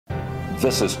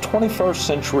This is 21st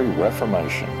Century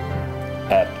Reformation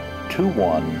at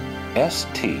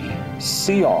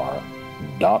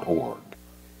 21stcr.org.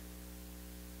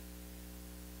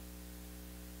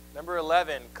 Number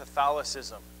 11,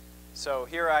 Catholicism. So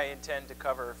here I intend to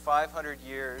cover 500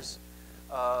 years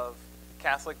of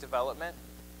Catholic development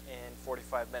in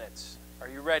 45 minutes. Are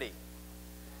you ready?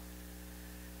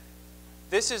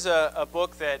 This is a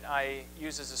book that I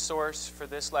use as a source for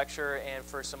this lecture and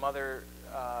for some other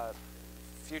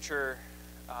future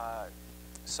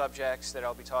subjects that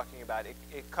I'll be talking about.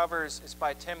 It's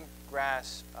by Tim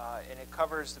Grass, and it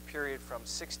covers the period from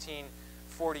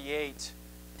 1648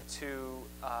 to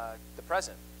the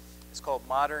present. It's called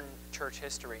Modern Church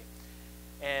History.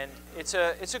 And it's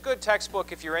a good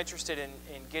textbook if you're interested in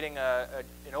getting an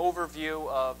overview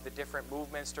of the different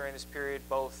movements during this period,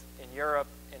 both in Europe,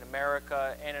 in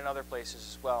America, and in other places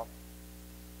as well.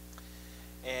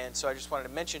 And so I just wanted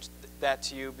to mention that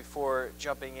to you before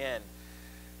jumping in.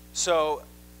 So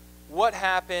what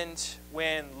happened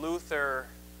when Luther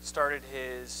started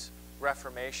his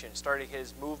Reformation, started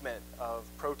his movement of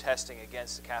protesting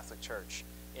against the Catholic Church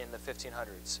in the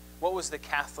 1500s? What was the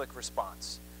Catholic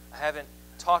response? I haven't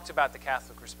talked about the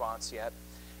Catholic response yet.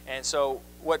 And so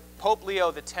what Pope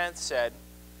Leo X said,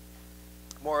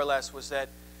 more or less, was that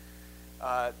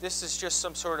this is just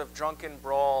some sort of drunken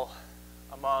brawl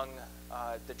among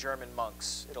the German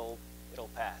monks. It'll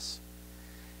pass.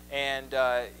 And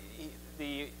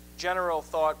the general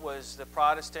thought was the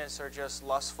Protestants are just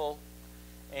lustful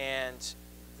and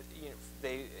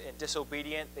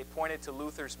disobedient. They pointed to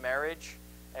Luther's marriage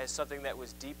as something that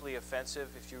was deeply offensive.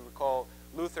 If you recall,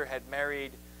 Luther had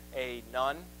married a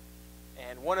nun,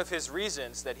 and one of his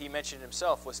reasons that he mentioned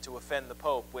himself was to offend the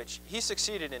Pope, which he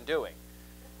succeeded in doing.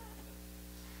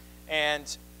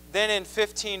 And then in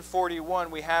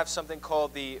 1541, we have something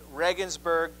called the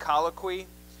Regensburg Colloquy,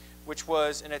 which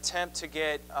was an attempt to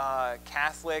get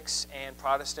Catholics and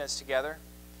Protestants together.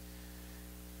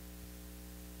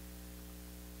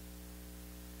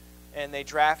 And they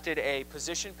drafted a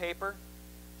position paper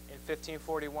in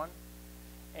 1541,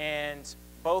 and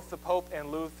both the Pope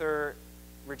and Luther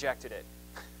rejected it.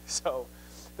 So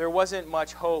there wasn't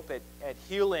much hope at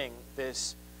healing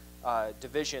this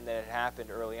division that had happened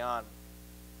early on.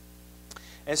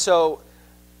 And so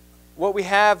what we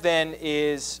have then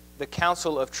is the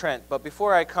Council of Trent. But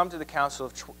before I come to the Council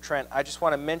of Trent, I just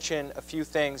want to mention a few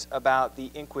things about the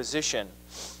Inquisition.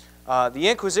 The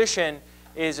Inquisition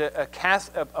is a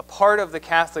part of the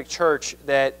Catholic Church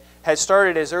that had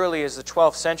started as early as the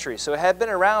 12th century. So it had been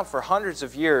around for hundreds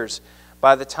of years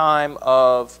by the time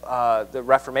of the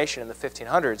Reformation in the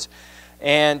 1500s.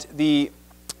 And the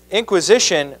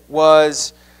Inquisition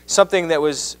was something that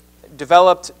was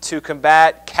developed to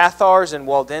combat Cathars and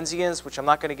Waldensians, which I'm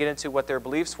not going to get into what their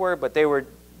beliefs were, but they were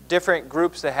different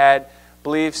groups that had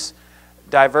beliefs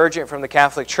divergent from the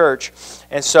Catholic Church.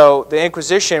 And so the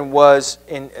Inquisition was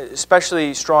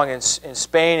especially strong in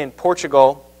Spain and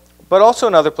Portugal, but also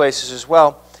in other places as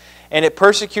well. And it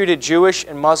persecuted Jewish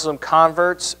and Muslim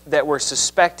converts that were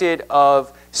suspected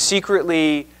of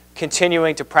secretly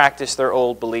continuing to practice their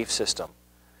old belief system.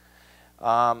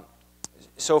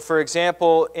 So for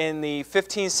example, in the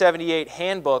 1578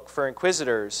 Handbook for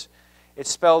Inquisitors, it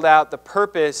spelled out the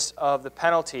purpose of the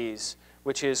penalties,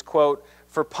 which is, quote,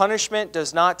 "For punishment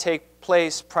does not take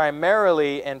place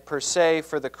primarily and per se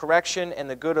for the correction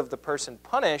and the good of the person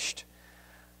punished,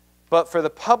 but for the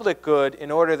public good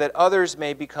in order that others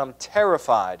may become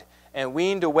terrified and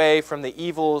weaned away from the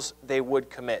evils they would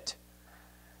commit."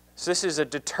 So this is a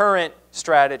deterrent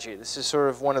strategy. This is sort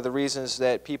of one of the reasons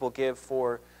that people give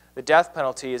for the death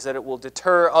penalty, is that it will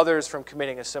deter others from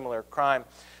committing a similar crime.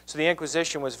 So the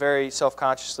Inquisition was very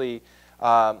self-consciously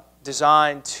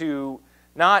designed to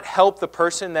not help the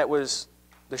person that was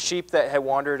the sheep that had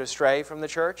wandered astray from the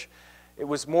church. It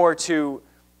was more to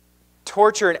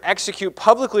torture and execute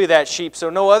publicly that sheep so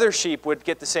no other sheep would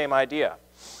get the same idea.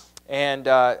 And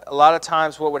a lot of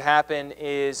times what would happen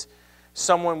is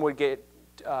someone would get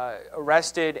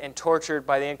arrested and tortured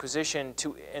by the Inquisition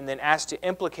and then asked to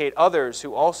implicate others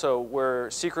who also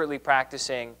were secretly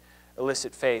practicing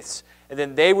illicit faiths. And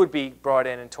then they would be brought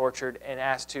in and tortured and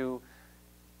asked to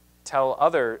tell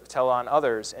on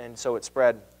others, and so it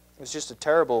spread. It was just a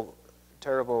terrible,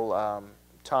 terrible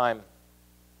time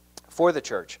for the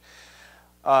church.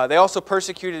 They also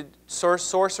persecuted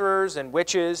sorcerers and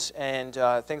witches and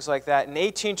things like that. In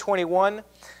 1821,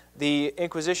 the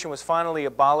Inquisition was finally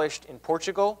abolished in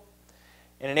Portugal.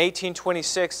 And in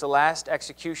 1826, the last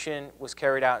execution was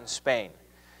carried out in Spain.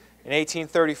 In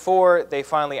 1834, they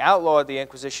finally outlawed the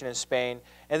Inquisition in Spain.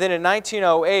 And then in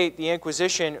 1908, the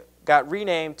Inquisition got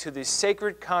renamed to the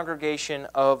Sacred Congregation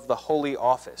of the Holy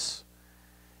Office.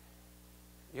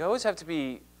 You always have to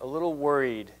be a little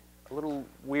worried, a little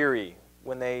weary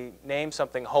when they name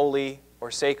something holy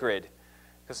or sacred.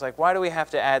 Because, like, why do we have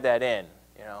to add that in,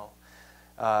 you know,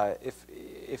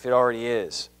 if it already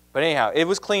is? But anyhow, it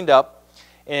was cleaned up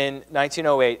in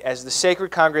 1908 as the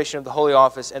Sacred Congregation of the Holy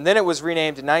Office, and then it was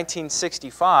renamed in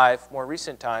 1965, more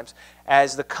recent times,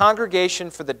 as the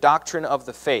Congregation for the Doctrine of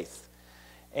the Faith.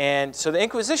 And so the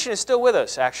Inquisition is still with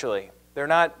us, actually. They're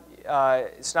not,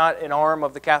 it's not an arm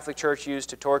of the Catholic Church used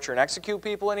to torture and execute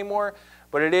people anymore,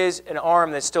 but it is an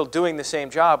arm that's still doing the same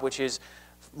job, which is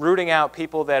rooting out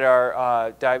people that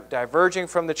are diverging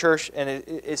from the Church, and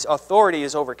its authority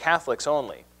is over Catholics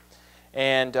only.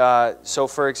 And so,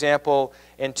 for example,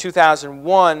 in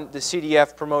 2001, the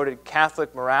CDF promoted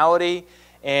Catholic morality,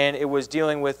 and it was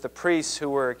dealing with the priests who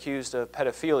were accused of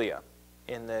pedophilia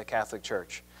in the Catholic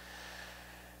Church.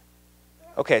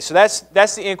 Okay, so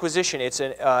that's the Inquisition. It's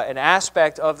an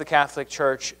aspect of the Catholic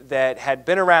Church that had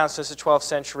been around since the 12th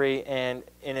century, and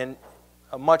in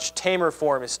a much tamer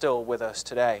form is still with us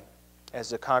today as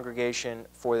the Congregation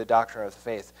for the Doctrine of the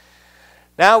Faith.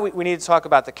 Now we need to talk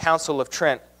about the Council of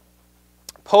Trent.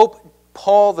 Pope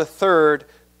Paul III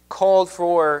called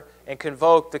for and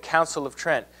convoked the Council of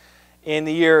Trent in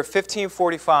the year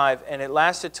 1545, and it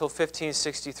lasted till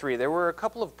 1563. There were a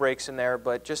couple of breaks in there,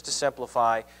 but just to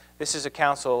simplify, this is a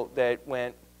council that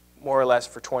went more or less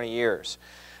for 20 years.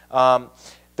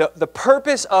 The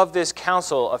purpose of this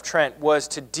Council of Trent was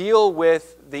to deal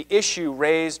with the issue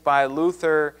raised by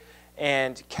Luther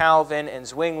and Calvin and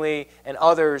Zwingli and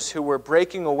others who were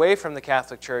breaking away from the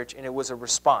Catholic Church, and it was a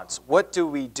response. What do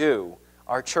we do?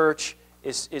 Our church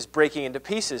is breaking into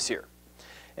pieces here.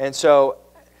 And so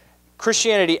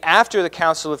Christianity after the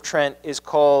Council of Trent is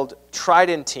called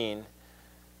Tridentine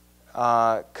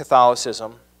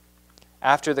Catholicism,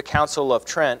 after the Council of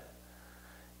Trent,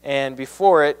 and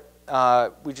before it,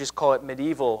 we just call it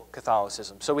medieval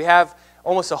Catholicism. So we have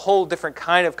almost a whole different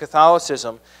kind of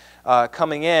Catholicism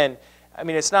coming in. I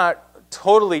mean, it's not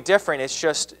totally different. It's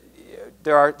just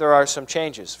there are some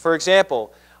changes. For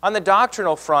example, on the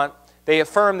doctrinal front, they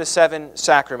affirm the 7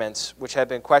 sacraments, which have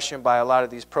been questioned by a lot of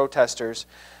these protesters,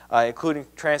 including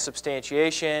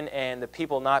transubstantiation and the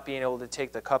people not being able to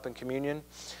take the cup and communion.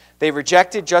 They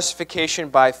rejected justification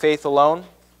by faith alone,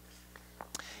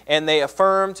 and they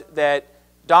affirmed that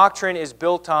doctrine is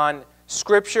built on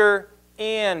Scripture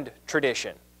and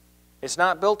tradition. It's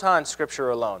not built on Scripture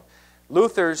alone.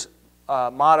 Luther's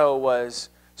motto was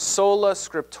sola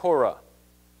scriptura.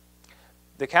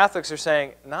 The Catholics are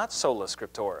saying not sola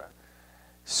scriptura,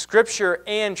 Scripture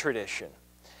and tradition.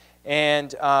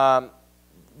 And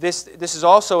this is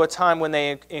also a time when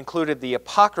they included the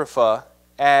Apocrypha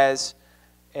as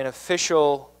an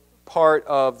official part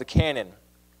of the canon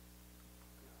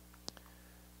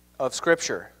of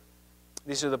Scripture.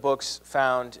 These are the books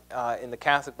found in the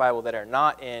Catholic Bible that are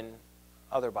not in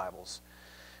other Bibles.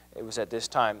 It was at this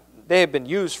time. They had been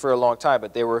used for a long time,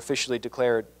 but they were officially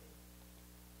declared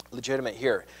legitimate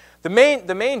here. The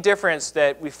main difference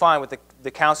that we find with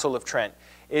the Council of Trent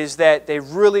is that they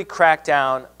really cracked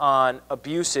down on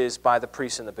abuses by the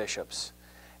priests and the bishops,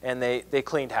 and they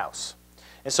cleaned house.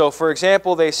 And so, for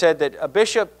example, they said that a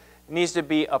bishop needs to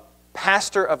be a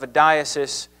pastor of a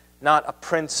diocese, not a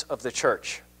prince of the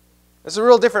church. There's a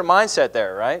real different mindset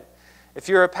there, right? If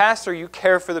you're a pastor, you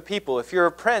care for the people. If you're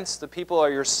a prince, the people are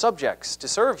your subjects to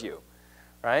serve you,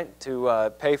 right?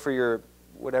 To pay for your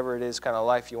whatever it is kind of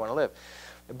life you want to live.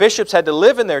 The bishops had to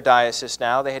live in their diocese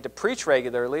now. They had to preach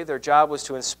regularly. Their job was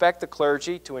to inspect the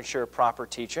clergy to ensure proper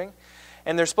teaching.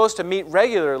 And they're supposed to meet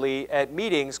regularly at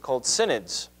meetings called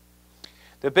synods.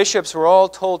 The bishops were all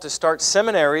told to start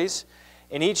seminaries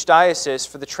in each diocese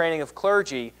for the training of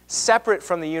clergy separate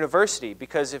from the university,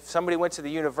 because if somebody went to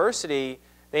the university,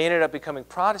 they ended up becoming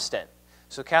Protestant.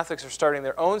 So Catholics are starting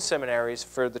their own seminaries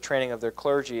for the training of their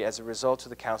clergy as a result of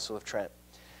the Council of Trent.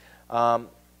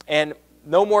 And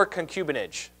no more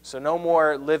concubinage, so no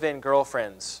more live-in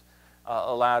girlfriends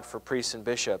allowed for priests and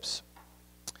bishops.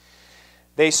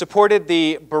 They supported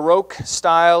the Baroque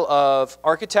style of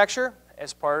architecture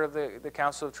as part of the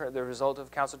Council of Trent, the result of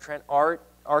the Council of Trent, art,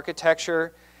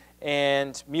 architecture,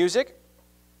 and music.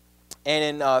 And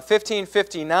in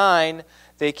 1559,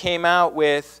 they came out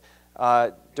with,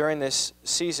 during this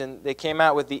season, they came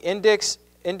out with the Index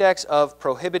of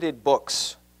Prohibited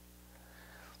Books,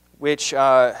 which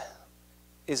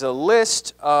is a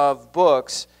list of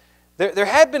books. There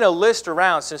had been a list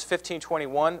around since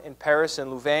 1521 in Paris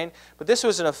and Louvain, but this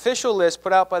was an official list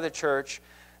put out by the church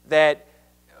that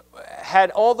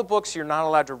had all the books you're not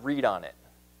allowed to read on it.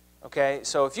 Okay,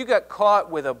 so if you got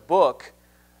caught with a book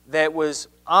that was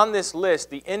on this list,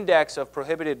 the index of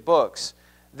prohibited books,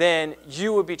 then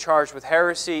you would be charged with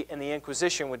heresy and the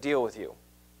Inquisition would deal with you.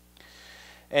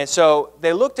 And so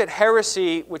they looked at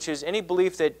heresy, which is any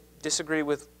belief that disagreed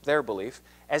with their belief,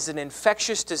 as an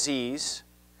infectious disease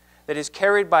that is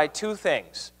carried by two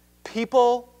things,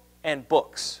 people and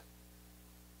books.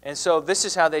 And so this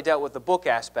is how they dealt with the book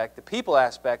aspect. The people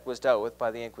aspect was dealt with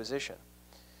by the Inquisition.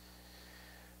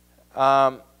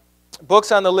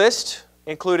 Books on the list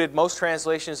included most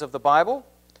translations of the Bible,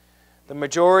 the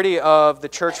majority of the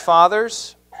church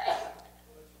fathers.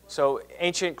 So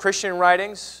ancient Christian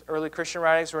writings, early Christian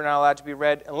writings were not allowed to be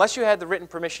read unless you had the written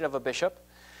permission of a bishop.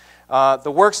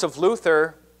 The works of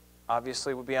Luther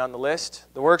obviously would be on the list.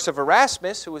 The works of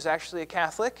Erasmus, who was actually a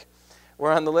Catholic,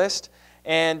 were on the list.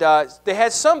 And they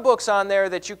had some books on there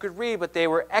that you could read, but they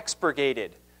were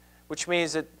expurgated, which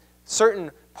means that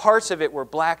certain parts of it were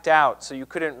blacked out, so you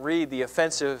couldn't read the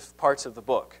offensive parts of the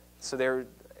book. So they were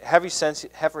heavy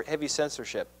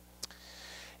censorship.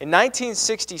 In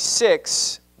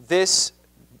 1966, this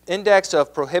index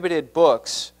of prohibited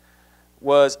books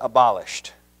was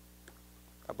abolished.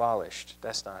 Abolished.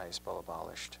 That's not how you spell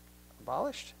abolished.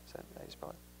 Abolished? Is that how you spell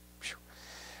it? Phew.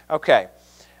 Okay.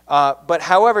 But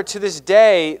however, to this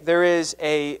day, there is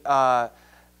a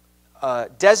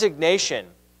designation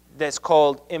that's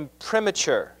called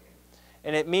imprimatur,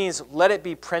 and it means let it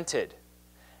be printed.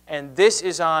 And this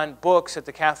is on books that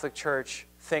the Catholic Church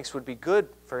thinks would be good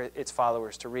for its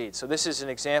followers to read. So this is an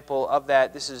example of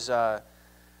that. This is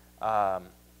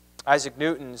Isaac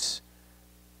Newton's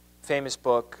famous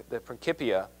book, the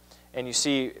Principia, and you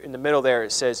see in the middle there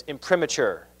it says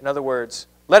imprimatur. In other words,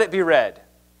 let it be read.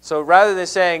 So rather than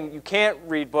saying you can't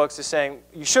read books, it's saying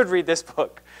you should read this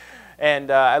book.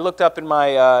 And I looked up in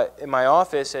my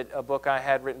office at a book I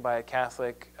had written by a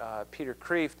Catholic, Peter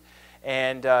Kreeft,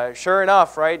 and sure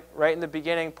enough, right in the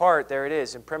beginning part, there it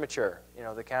is, imprimatur. You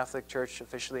know, the Catholic Church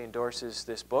officially endorses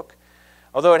this book,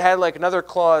 although it had like another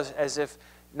clause as if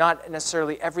not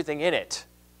necessarily everything in it.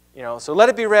 You know, so let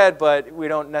it be read, but we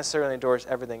don't necessarily endorse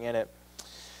everything in it.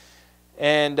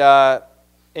 And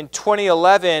in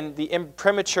 2011, the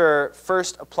imprimatur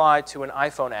first applied to an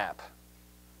iPhone app.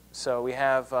 So we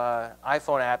have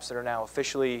iPhone apps that are now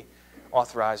officially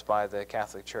authorized by the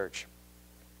Catholic Church.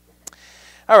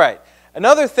 All right.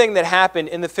 Another thing that happened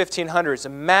in the 1500s, a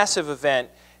massive event,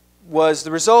 was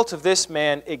the result of this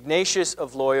man, Ignatius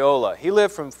of Loyola. He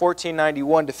lived from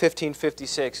 1491 to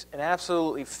 1556, an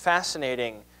absolutely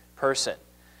fascinating person.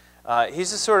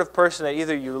 He's the sort of person that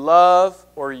either you love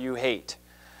or you hate.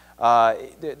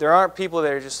 There aren't people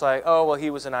that are just like, oh, well,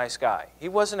 he was a nice guy. He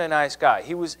wasn't a nice guy.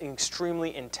 He was an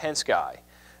extremely intense guy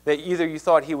that either you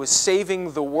thought he was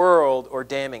saving the world or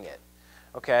damning it.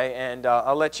 Okay, and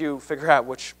I'll let you figure out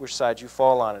which side you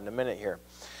fall on in a minute here.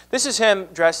 This is him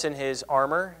dressed in his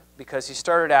armor because he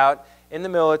started out in the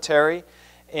military.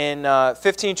 In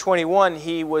 1521,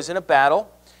 he was in a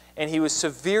battle, and he was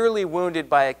severely wounded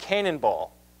by a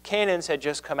cannonball. Cannons had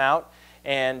just come out,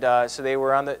 and so they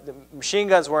were on the machine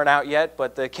guns weren't out yet,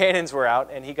 but the cannons were out,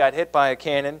 and he got hit by a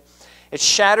cannon. It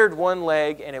shattered one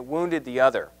leg, and it wounded the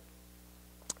other.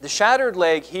 The shattered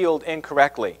leg healed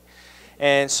incorrectly,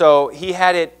 and so he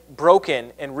had it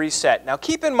broken and reset. Now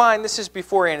keep in mind, this is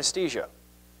before anesthesia.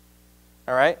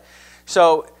 All right?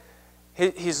 So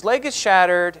his leg is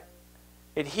shattered,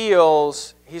 it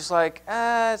heals, he's like,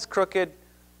 it's crooked,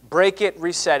 break it,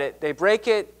 reset it. They break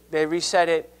it, they reset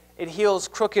it, it heals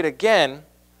crooked again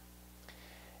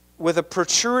with a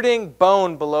protruding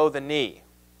bone below the knee.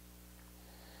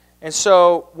 And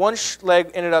so one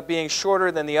leg ended up being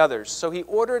shorter than the others. So he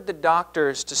ordered the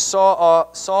doctors to saw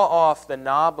off the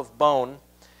knob of bone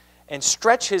and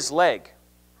stretch his leg.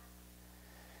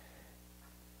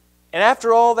 And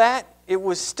after all that, it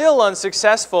was still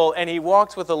unsuccessful, and he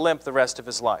walked with a limp the rest of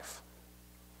his life.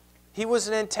 He was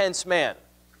an intense man.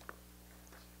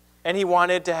 And he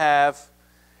wanted to have,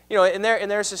 you know, in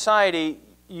their society,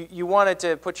 you wanted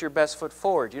to put your best foot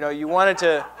forward. You know, you wanted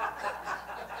to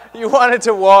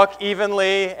walk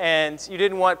evenly, and you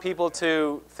didn't want people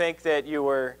to think that you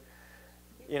were,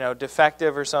 you know,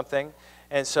 defective or something.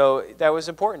 And so that was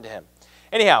important to him.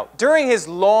 Anyhow, during his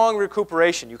long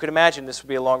recuperation, you could imagine this would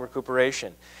be a long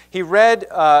recuperation, he read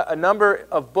a number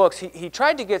of books. He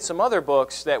tried to get some other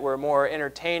books that were more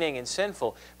entertaining and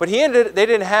sinful, but they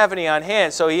didn't have any on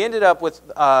hand, so he ended up with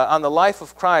On the Life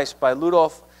of Christ by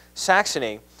Ludolf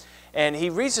Saxony. And he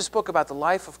reads this book about the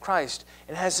life of Christ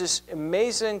and has this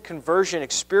amazing conversion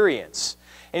experience.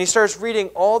 And he starts reading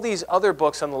all these other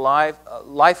books on the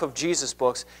life of Jesus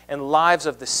books and lives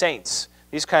of the saints,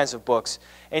 these kinds of books.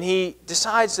 And he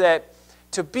decides that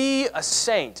to be a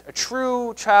saint, a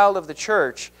true child of the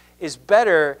church, is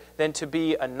better than to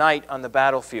be a knight on the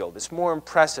battlefield. It's more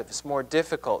impressive, it's more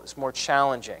difficult, it's more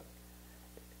challenging.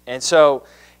 And so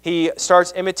he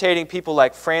starts imitating people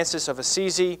like Francis of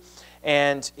Assisi,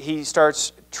 and he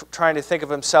starts trying to think of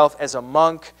himself as a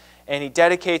monk, and he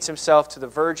dedicates himself to the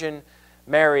Virgin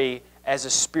Mary as a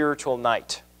spiritual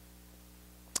knight.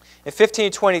 In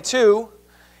 1522,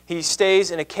 he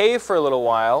stays in a cave for a little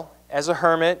while as a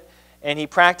hermit, and he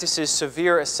practices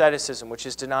severe asceticism, which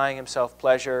is denying himself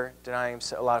pleasure, denying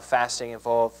himself, a lot of fasting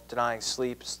involved, denying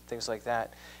sleep, things like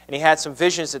that. And he had some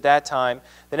visions at that time.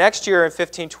 The next year, in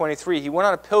 1523, he went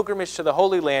on a pilgrimage to the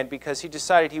Holy Land because he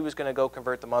decided he was going to go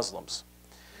convert the Muslims.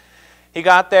 He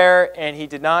got there, and he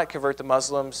did not convert the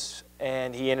Muslims,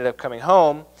 and he ended up coming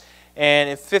home. And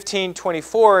in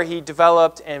 1524, he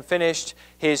developed and finished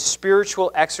his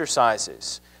spiritual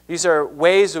exercises. These are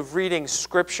ways of reading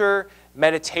Scripture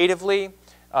meditatively.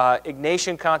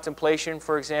 Ignatian contemplation,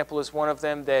 for example, is one of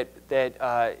them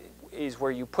that is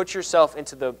where you put yourself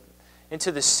into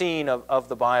the scene of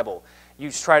the Bible.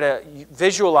 You try to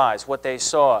visualize what they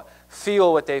saw,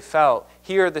 feel what they felt,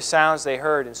 hear the sounds they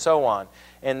heard, and so on.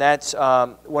 And that's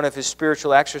one of his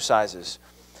spiritual exercises.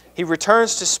 He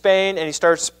returns to Spain and he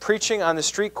starts preaching on the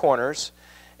street corners,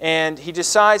 and he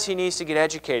decides he needs to get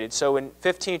educated. So in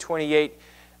 1528,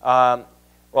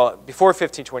 before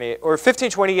 1528, or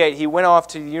 1528, he went off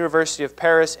to the University of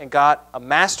Paris and got a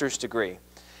master's degree.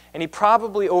 And he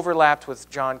probably overlapped with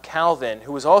John Calvin,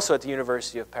 who was also at the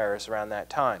University of Paris around that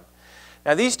time.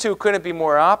 Now, these two couldn't be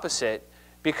more opposite,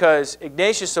 because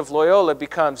Ignatius of Loyola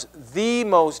becomes the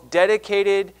most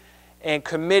dedicated and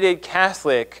committed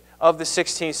Catholic of the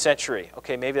 16th century.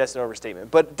 Okay, maybe that's an overstatement,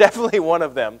 but definitely one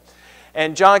of them.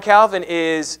 And John Calvin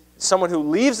is someone who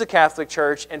leaves the Catholic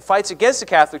Church and fights against the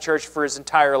Catholic Church for his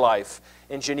entire life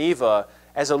in Geneva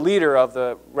as a leader of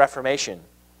the Reformation.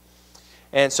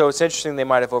 And so it's interesting they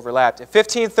might have overlapped. In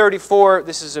 1534,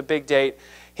 this is a big date,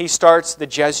 he starts the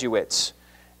Jesuits.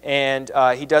 And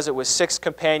he does it with 6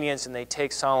 companions, and they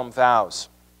take solemn vows.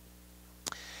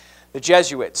 The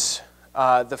Jesuits.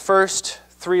 The first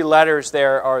 3 letters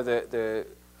there are the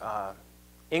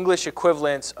English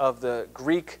equivalents of the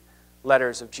Greek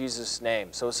letters of Jesus' name.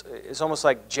 So it's almost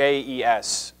like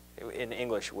J-E-S in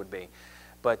English it would be.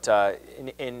 But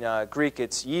in Greek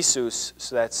it's Jesus,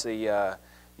 so that's the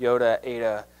Iota,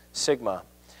 Eta, Sigma.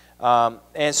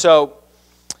 And so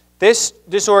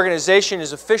this organization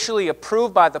is officially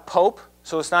approved by the Pope,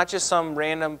 so it's not just some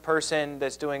random person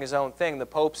that's doing his own thing. The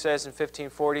Pope says in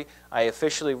 1540, I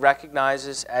officially recognize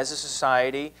this as a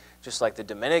society, just like the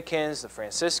Dominicans, the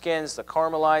Franciscans, the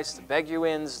Carmelites, the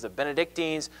Beguines, the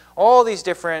Benedictines, all these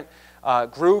different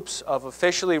groups of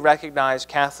officially recognized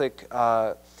Catholic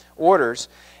orders.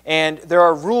 And there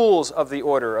are rules of the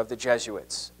order of the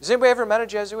Jesuits. Has anybody ever met a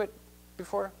Jesuit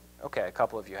before? Okay, a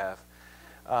couple of you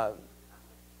have.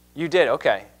 You did,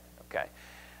 okay. Okay.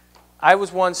 I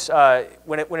was once,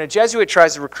 when a Jesuit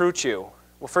tries to recruit you,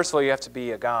 well, first of all, you have to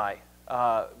be a guy.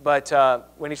 But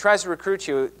when he tries to recruit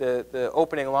you, the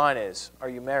opening line is, "Are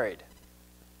you married?"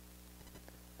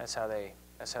 That's how they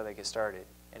get started.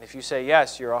 And if you say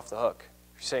yes, you're off the hook.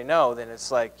 If you say no, then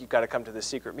it's like you've got to come to the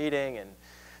secret meeting and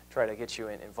try to get you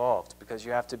involved, because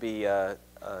you have to be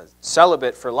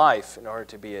celibate for life in order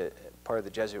to be a part of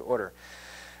the Jesuit order.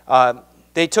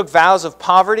 They took vows of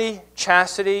poverty,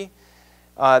 chastity.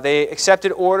 They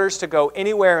accepted orders to go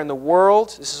anywhere in the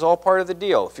world. This is all part of the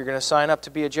deal. If you're going to sign up to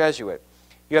be a Jesuit,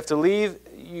 you have to leave.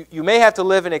 You may have to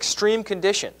live in extreme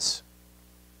conditions.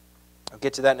 I'll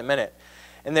get to that in a minute.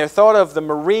 And they're thought of the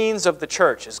Marines of the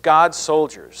Church as God's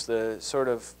soldiers, the sort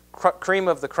of cream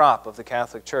of the crop of the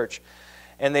Catholic Church.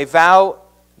 And they vow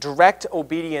direct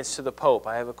obedience to the Pope.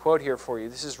 I have a quote here for you.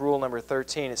 This is rule number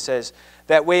 13. It says,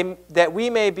 that we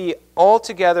may be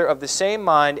altogether of the same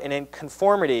mind and in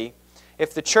conformity,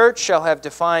 if the Church shall have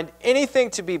defined anything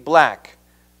to be black,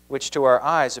 which to our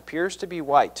eyes appears to be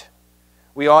white,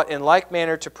 we ought in like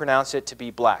manner to pronounce it to be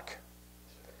black.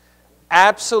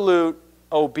 Absolute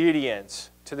obedience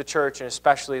to the Church, and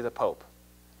especially the Pope.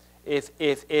 If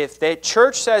the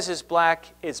Church says it's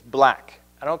black, it's black.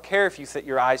 I don't care if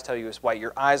your eyes tell you it's white.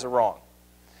 Your eyes are wrong.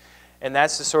 And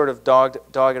that's the sort of dogged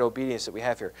obedience that we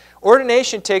have here.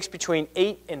 Ordination takes between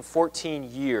 8 and 14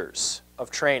 years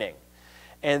of training.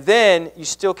 And then you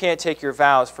still can't take your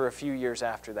vows for a few years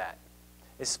after that.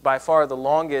 It's by far the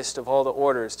longest of all the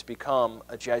orders to become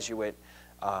a Jesuit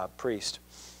priest.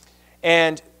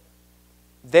 And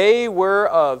they were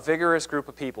a vigorous group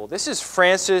of people. This is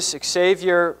Francis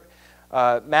Xavier.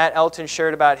 Matt Elton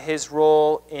shared about his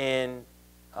role in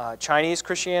Chinese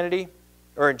Christianity.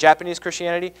 or in Japanese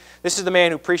Christianity. This is the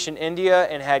man who preached in India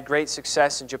and had great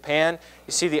success in Japan.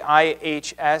 You see the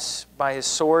IHS by his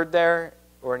sword there,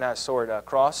 or not sword,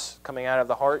 cross coming out of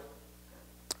the heart.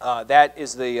 That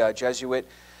is the Jesuit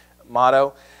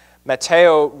motto.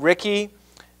 Matteo Ricci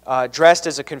dressed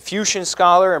as a Confucian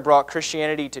scholar and brought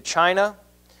Christianity to China.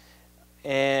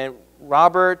 And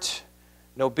Robert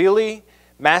Nobili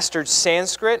mastered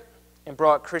Sanskrit and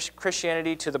brought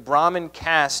Christianity to the Brahmin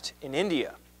caste in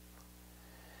India.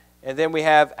 And then we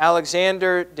have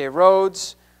Alexander de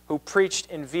Rhodes, who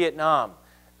preached in Vietnam.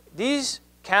 These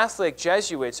Catholic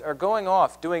Jesuits are going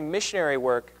off doing missionary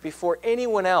work before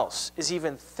anyone else is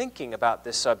even thinking about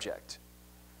this subject.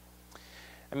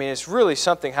 I mean, it's really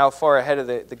something how far ahead of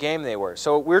the game they were.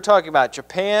 So we're talking about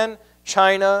Japan,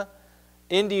 China,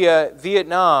 India,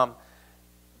 Vietnam,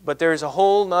 but there's a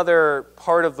whole other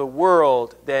part of the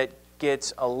world that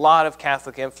gets a lot of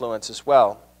Catholic influence as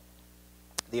well,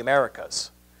 the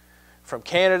Americas. From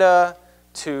Canada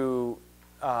to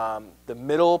the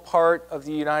middle part of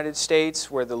the United States,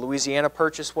 where the Louisiana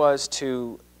Purchase was,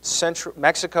 to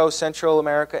Mexico, Central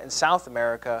America, and South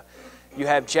America, you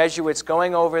have Jesuits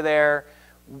going over there,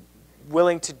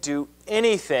 willing to do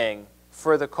anything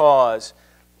for the cause,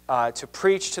 to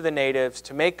preach to the natives,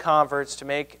 to make converts, to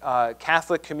make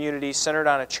Catholic communities centered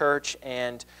on a church,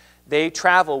 and they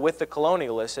travel with the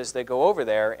colonialists as they go over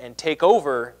there and take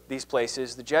over these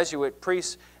places. The Jesuit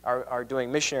priests are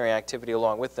doing missionary activity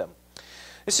along with them.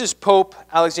 This is Pope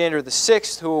Alexander VI,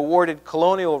 who awarded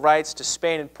colonial rights to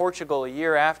Spain and Portugal a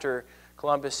year after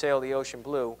Columbus sailed the ocean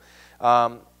blue.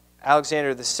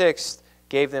 Alexander VI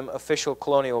gave them official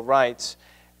colonial rights,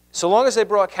 so long as they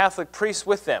brought Catholic priests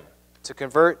with them to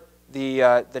convert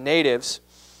the natives.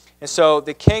 And so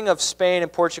the king of Spain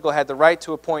and Portugal had the right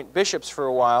to appoint bishops for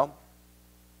a while.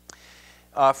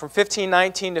 From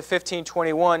 1519 to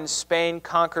 1521, Spain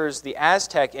conquers the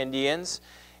Aztec Indians.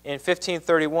 In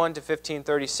 1531 to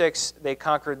 1536, they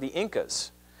conquered the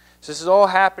Incas. So this is all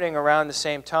happening around the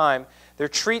same time. They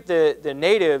treat the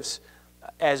natives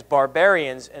as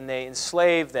barbarians and they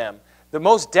enslave them. The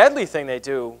most deadly thing they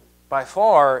do, by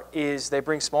far, is they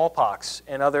bring smallpox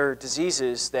and other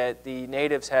diseases that the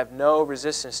natives have no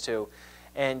resistance to.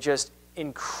 And just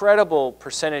incredible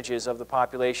percentages of the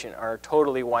population are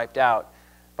totally wiped out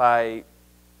by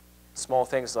small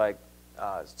things like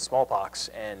smallpox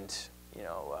and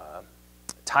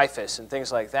typhus and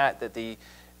things like that the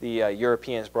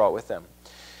Europeans brought with them.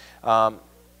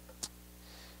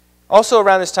 Also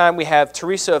around this time we have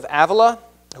Teresa of Avila,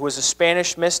 who was a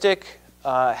Spanish mystic,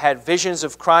 had visions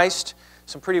of Christ,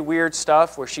 some pretty weird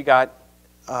stuff where she got,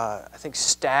 I think,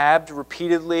 stabbed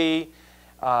repeatedly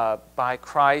by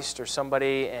Christ or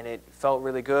somebody, and it felt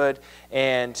really good.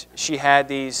 And she had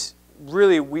these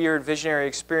really weird visionary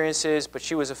experiences, but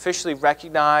she was officially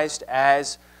recognized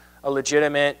as a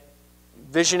legitimate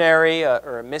visionary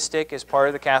or a mystic as part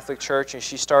of the Catholic Church, and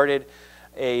she started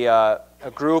a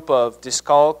group of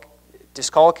discalced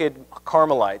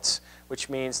Carmelites, which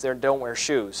means they don't wear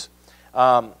shoes.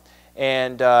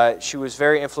 And she was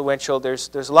very influential. There's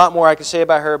a lot more I could say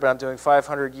about her, but I'm doing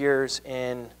 500 years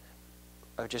in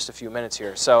just a few minutes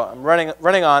here. So I'm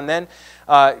running on then.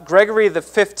 Gregory the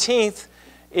 15th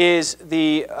is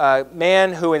the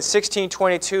man who in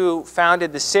 1622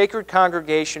 founded the Sacred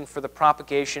Congregation for the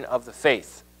Propagation of the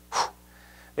Faith.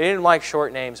 They didn't like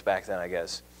short names back then, I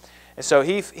guess. And so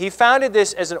he founded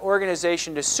this as an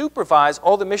organization to supervise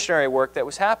all the missionary work that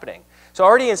was happening. So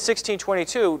already in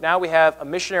 1622, now we have a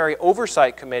missionary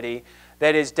oversight committee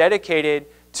that is dedicated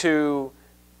to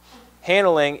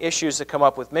handling issues that come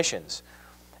up with missions.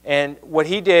 And what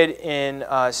he did in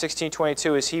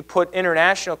 1622 is he put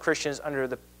international Christians under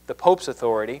the Pope's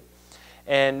authority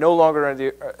and no longer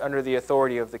under the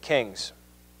authority of the kings.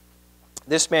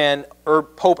 This man,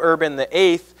 Pope Urban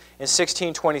VIII, in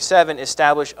 1627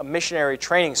 established a missionary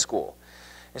training school.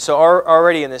 And so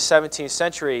already in the 17th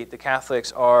century, the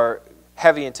Catholics are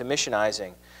heavy into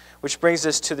missionizing, which brings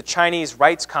us to the Chinese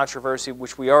rites controversy,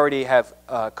 which we already have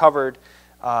covered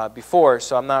before,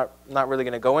 so I'm not really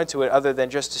going to go into it other than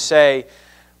just to say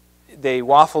they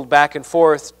waffled back and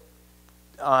forth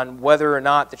on whether or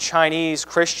not the Chinese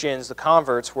Christians, the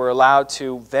converts, were allowed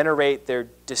to venerate their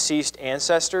deceased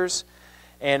ancestors.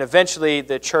 And eventually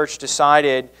the church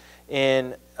decided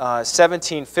in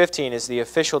 1715 is the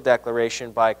official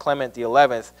declaration by Clement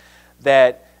XI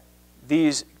that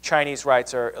these Chinese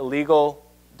rites are illegal,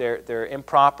 they're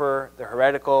improper, they're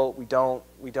heretical, we don't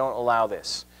allow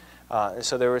this. And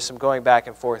so there was some going back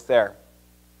and forth there.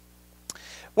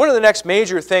 One of the next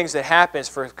major things that happens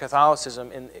for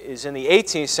Catholicism is in the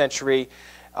 18th century,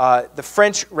 the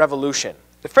French Revolution.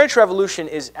 The French Revolution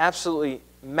is absolutely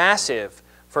massive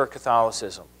for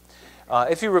Catholicism.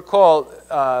 If you recall,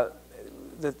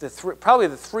 probably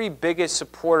the three biggest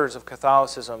supporters of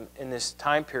Catholicism in this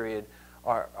time period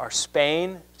are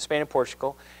Spain and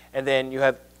Portugal, and then you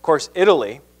have, of course,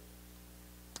 Italy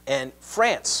and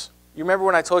France. You remember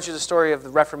when I told you the story of the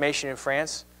Reformation in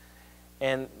France?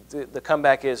 And the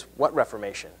comeback is, what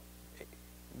Reformation?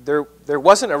 There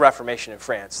wasn't a Reformation in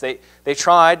France. They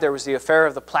tried. There was the affair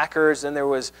of the placards, and there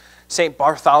was St.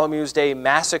 Bartholomew's Day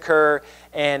massacre,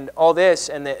 and all this,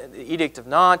 and the Edict of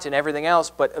Nantes, and everything else.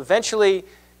 But eventually,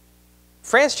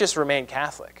 France just remained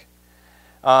Catholic.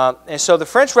 And so the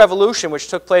French Revolution, which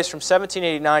took place from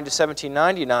 1789 to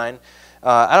 1799,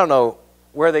 I don't know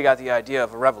where they got the idea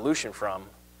of a revolution from.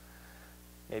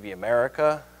 Maybe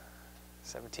America,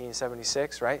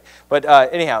 1776, right? But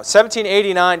anyhow,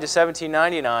 1789 to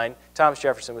 1799, Thomas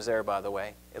Jefferson was there, by the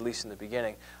way, at least in the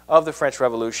beginning of the French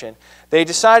Revolution. They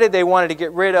decided they wanted to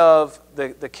get rid of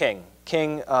the king,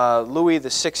 King Louis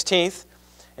XVI.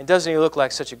 And doesn't he look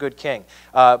like such a good king?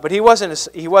 But he wasn't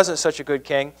such a good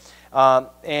king.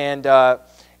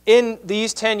 In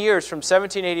these 10 years, from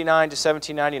 1789 to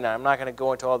 1799, I'm not going to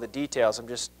go into all the details. I'm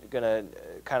just going to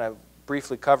kind of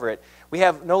briefly cover it. We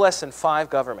have no less than 5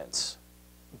 governments.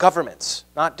 Governments,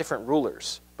 not different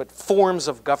rulers, but forms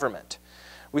of government.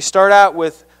 We start out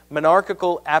with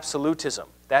monarchical absolutism.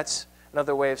 That's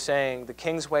another way of saying the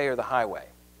king's way or the highway.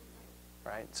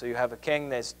 Right? So you have a king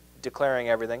that's declaring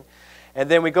everything. And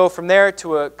then we go from there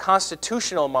to a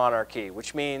constitutional monarchy,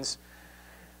 which means,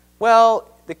 well,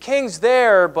 the king's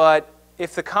there, but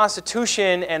if the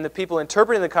Constitution and the people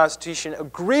interpreting the Constitution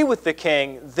agree with the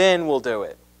king, then we'll do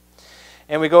it.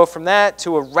 And we go from that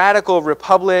to a radical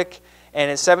republic, and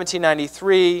in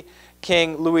 1793,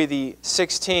 King Louis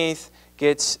XVI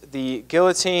gets the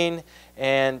guillotine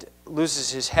and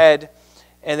loses his head.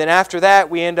 And then after that,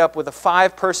 we end up with a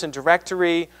 5-person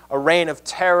directory, a reign of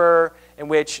terror, in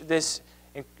which this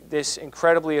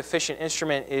incredibly efficient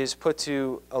instrument is put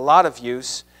to a lot of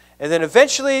use. And then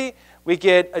eventually, we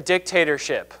get a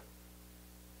dictatorship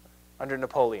under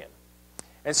Napoleon.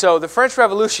 And so the French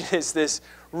Revolution is this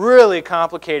really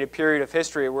complicated period of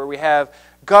history where we have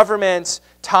governments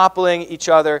toppling each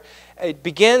other. It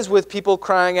begins with people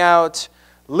crying out,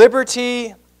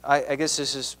 liberty, I guess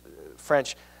this is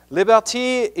French,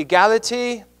 liberté,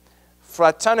 égalité,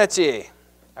 fraternité.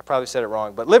 I probably said it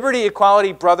wrong, but liberty,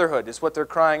 equality, brotherhood is what they're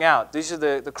crying out. These are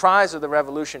the cries of the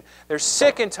revolution. They're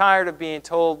sick and tired of being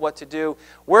told what to do,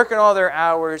 working all their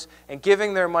hours, and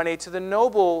giving their money to the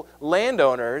noble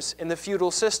landowners in the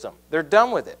feudal system. They're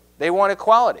done with it. They want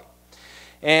equality.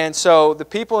 And so the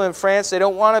people in France, they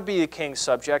don't want to be the king's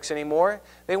subjects anymore.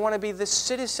 They want to be the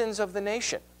citizens of the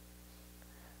nation.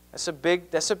 That's a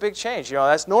big change. You know,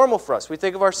 that's normal for us. We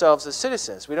think of ourselves as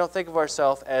citizens. We don't think of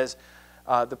ourselves as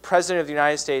the President of the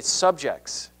United States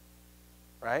subjects,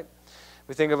 right?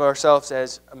 We think of ourselves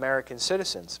as American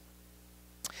citizens.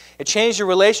 It changed the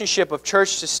relationship of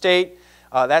church to state.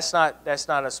 That's not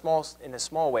in a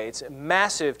small way. It's a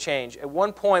massive change. At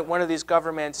one point, one of these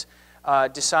governments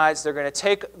decides they're going to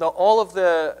take all of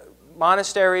the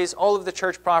monasteries, all of the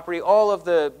church property, all of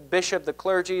the bishop, the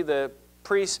clergy, the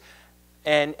priests,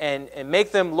 and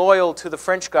make them loyal to the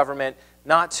French government,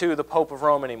 not to the Pope of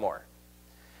Rome anymore.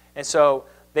 And so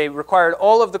they required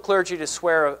all of the clergy to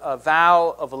swear a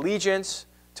vow of allegiance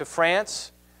to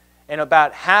France, and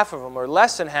about half of them, or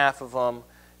less than half of them,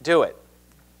 do it.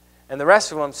 And the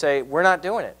rest of them say, we're not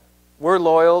doing it. We're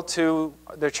loyal to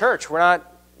the church. We're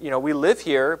not, we live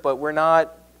here, but we're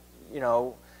not,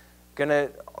 going to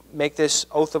make this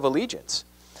oath of allegiance.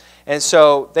 And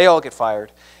so they all get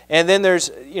fired. And then there's,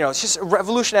 it's just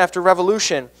revolution after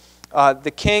revolution.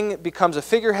 The king becomes a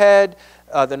figurehead.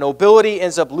 The nobility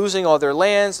ends up losing all their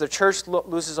lands. The church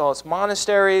loses all its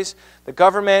monasteries. The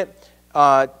government,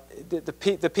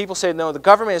 the people say, no, the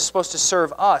government is supposed to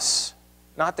serve us,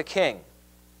 not the king.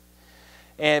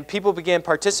 And people begin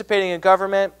participating in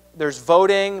government. There's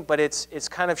voting, but it's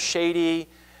kind of shady,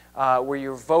 where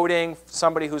you're voting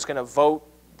somebody who's going to vote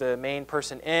the main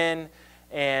person in.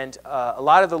 And a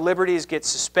lot of the liberties get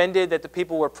suspended that the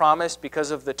people were promised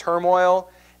because of the turmoil.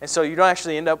 And so you don't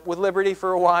actually end up with liberty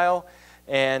for a while.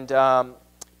 And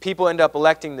people end up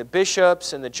electing the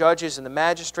bishops and the judges and the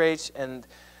magistrates. And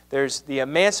there's the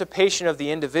emancipation of the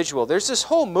individual. There's this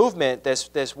whole movement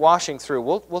that's washing through.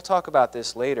 We'll talk about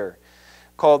this later,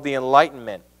 called the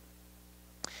Enlightenment.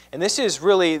 And this is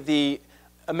really the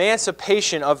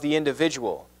emancipation of the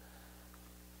individual,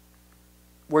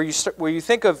 where you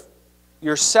think of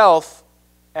yourself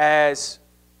as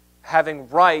having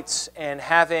rights and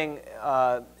having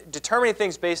determining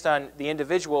things based on the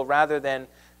individual rather than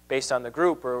based on the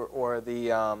group or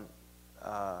the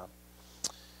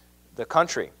the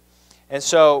country. And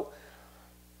so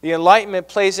the Enlightenment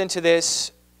plays into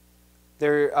this.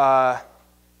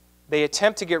 They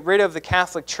attempt to get rid of the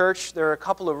Catholic Church. There are a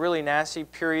couple of really nasty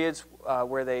periods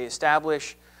where they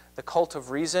establish the cult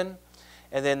of reason,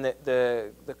 and then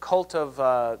the cult of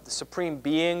the Supreme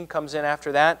Being comes in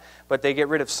after that. But they get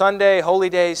rid of Sunday, holy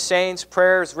days, saints,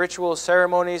 prayers, rituals,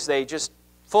 ceremonies. They just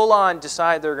full-on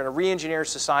decide they're going to re-engineer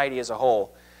society as a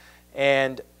whole,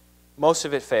 and most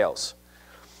of it fails.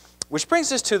 Which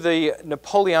brings us to the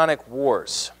Napoleonic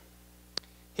Wars.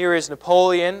 Here is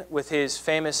Napoleon with his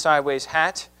famous sideways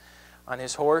hat on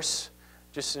his horse,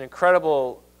 just an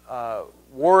incredible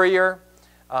warrior,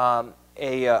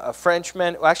 a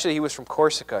Frenchman. Well, actually, he was from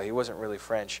Corsica. He wasn't really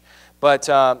French. But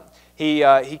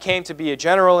he came to be a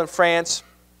general in France,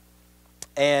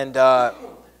 and there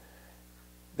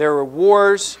were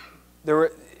wars.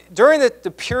 During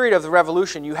the period of the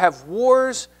Revolution, you have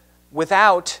wars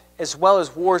without as well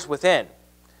as wars within.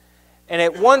 And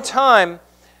at one time,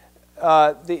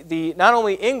 not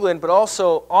only England, but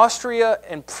also Austria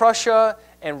and Prussia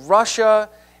and Russia,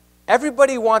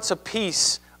 everybody wants a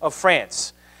piece of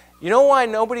France. You know why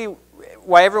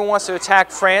everyone wants to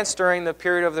attack France during the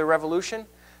period of the Revolution?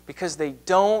 Because they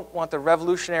don't want the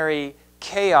revolutionary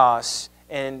chaos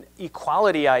and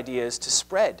equality ideas to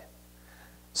spread.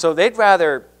 So they'd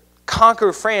rather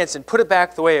conquer France and put it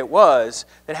back the way it was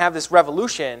than have this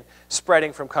revolution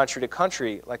spreading from country to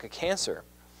country like a cancer.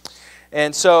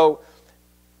 And so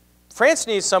France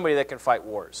needs somebody that can fight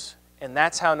wars, and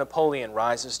that's how Napoleon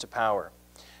rises to power.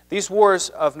 These wars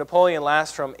of Napoleon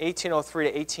last from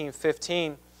 1803 to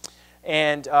 1815,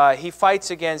 and he fights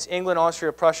against England,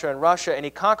 Austria, Prussia, and Russia, and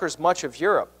he conquers much of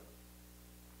Europe.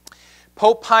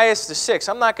 Pope Pius VI,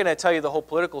 I'm not going to tell you the whole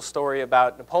political story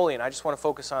about Napoleon. I just want to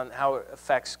focus on how it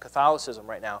affects Catholicism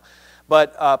right now.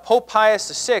 But Pope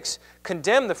Pius VI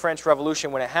condemned the French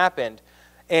Revolution when it happened,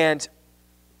 and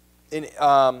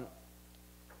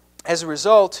as a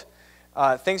result,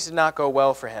 things did not go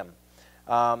well for him.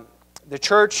 The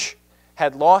church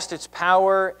had lost its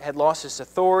power, had lost its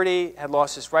authority, had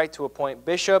lost its right to appoint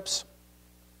bishops,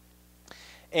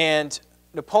 and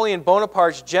Napoleon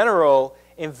Bonaparte's general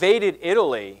invaded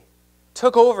Italy,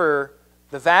 took over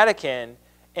the Vatican,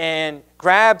 and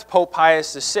grabbed Pope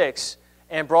Pius VI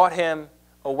and brought him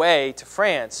away to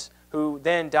France, who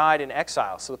then died in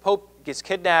exile. So the Pope gets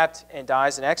kidnapped and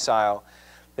dies in exile.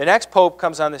 The next Pope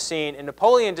comes on the scene, and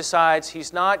Napoleon decides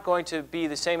he's not going to be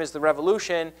the same as the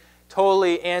Revolution,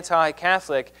 totally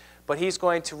anti-Catholic, but he's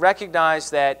going to recognize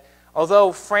that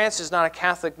although France is not a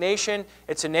Catholic nation,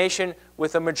 it's a nation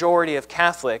with a majority of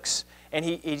Catholics, and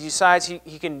he decides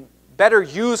he can better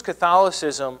use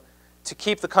Catholicism to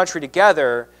keep the country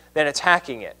together than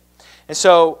attacking it. And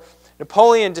so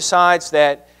Napoleon decides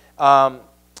that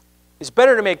it's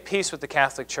better to make peace with the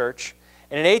Catholic Church.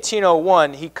 And in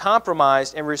 1801, he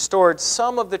compromised and restored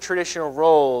some of the traditional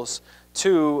roles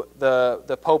to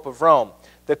the Pope of Rome.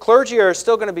 The clergy are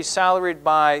still going to be salaried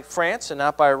by France and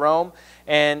not by Rome,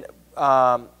 and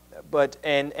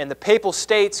the papal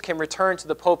states can return to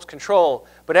the Pope's control,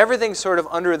 but everything's sort of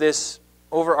under this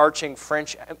overarching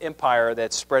French empire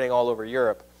that's spreading all over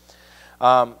Europe.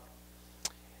 In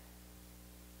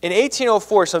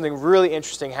 1804, something really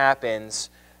interesting happens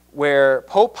where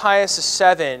Pope Pius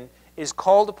VII is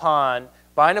called upon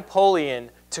by Napoleon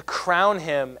to crown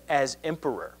him as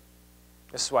emperor.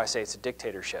 This is why I say it's a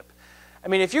dictatorship. I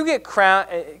mean, if you get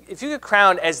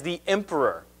crowned as the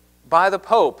emperor by the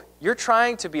Pope, you're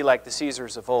trying to be like the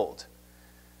Caesars of old.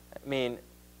 I mean,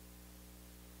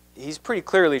 he's pretty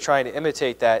clearly trying to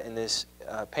imitate that in this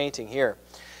painting here.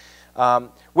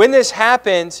 When this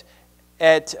happened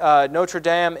at Notre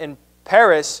Dame in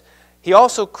Paris, he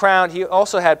also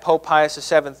had Pope Pius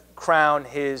VII crown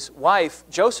his wife,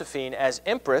 Josephine, as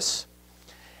empress.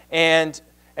 And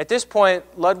at this point,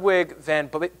 Ludwig van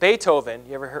Beethoven,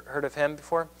 you ever heard of him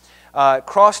before?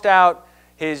 Crossed out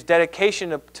his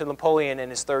dedication to Napoleon in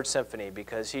his Third Symphony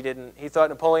because he thought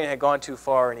Napoleon had gone too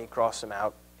far, and he crossed him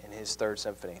out in his Third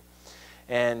Symphony.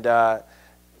 And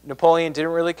Napoleon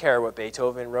didn't really care what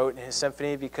Beethoven wrote in his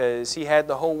symphony because he had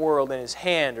the whole world in his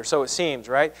hand, or so it seems,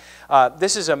 right?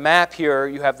 This is a map here.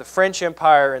 You have the French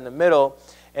Empire in the middle,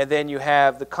 and then you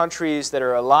have the countries that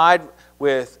are allied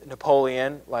with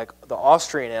Napoleon, like the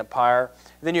Austrian Empire.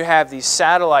 And then you have these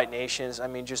satellite nations. I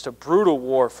mean, just a brutal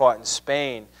war fought in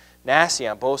Spain, nasty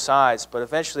on both sides, but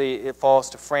eventually it falls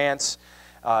to France.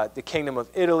 The Kingdom of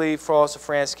Italy falls to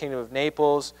France, Kingdom of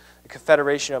Naples, the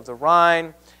Confederation of the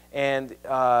Rhine, and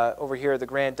over here the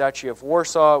Grand Duchy of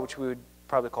Warsaw, which we would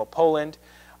probably call Poland,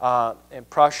 and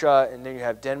Prussia, and then you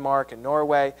have Denmark and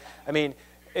Norway. I mean,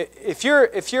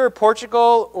 if you're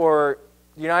Portugal or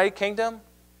United Kingdom,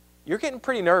 you're getting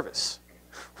pretty nervous,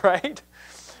 right?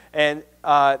 And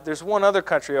there's one other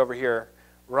country over here,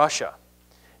 Russia.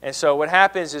 And so what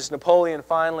happens is Napoleon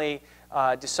finally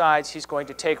decides he's going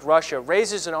to take Russia,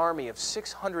 raises an army of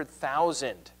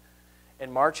 600,000,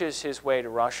 and marches his way to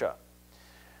Russia.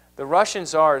 The Russian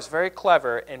Tsar is very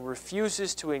clever and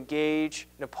refuses to engage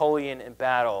Napoleon in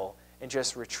battle and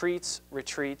just retreats,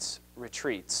 retreats,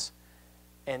 retreats,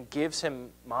 and gives him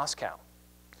Moscow.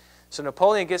 So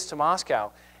Napoleon gets to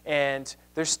Moscow, and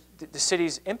the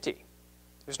city's empty.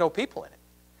 There's no people in it.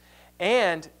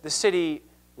 And the city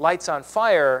lights on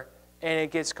fire, and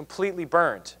it gets completely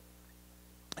burned.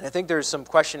 And I think there's some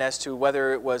question as to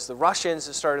whether it was the Russians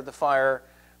that started the fire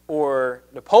or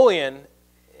Napoleon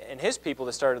and his people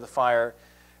that started the fire.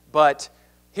 But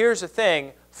here's the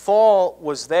thing. Fall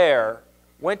was there.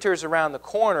 Winter's around the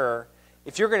corner.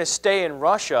 If you're going to stay in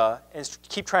Russia and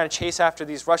keep trying to chase after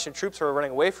these Russian troops who are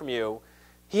running away from you,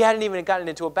 he hadn't even gotten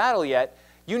into a battle yet.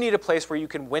 You need a place where you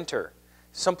can winter.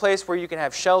 Some place where you can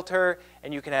have shelter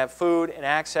and you can have food and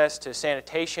access to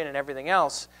sanitation and everything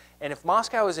else. And if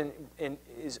Moscow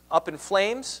is up in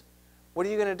flames, what are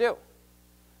you going to do?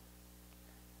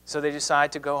 So they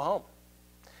decide to go home.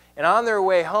 And on their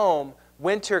way home,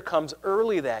 winter comes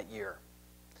early that year.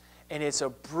 And it's a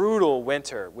brutal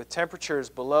winter with temperatures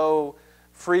below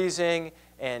freezing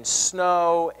and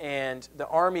snow, and the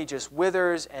army just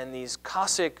withers, and these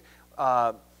Cossack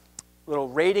little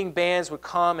raiding bands would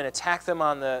come and attack them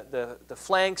on the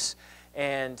flanks,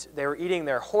 and they were eating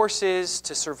their horses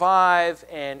to survive,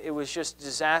 and it was just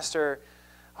disaster.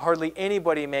 Hardly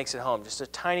anybody makes it home, just a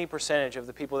tiny percentage of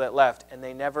the people that left, and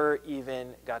they never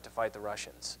even got to fight the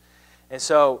Russians. And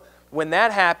so when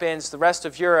that happens, the rest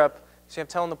of Europe, see, I'm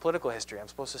telling the political history. I'm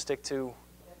supposed to stick to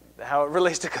how it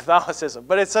relates to Catholicism,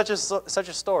 but it's such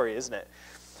a story, isn't it?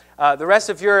 The rest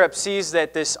of Europe sees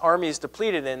that this army is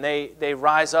depleted, and they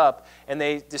rise up, and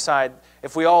they decide,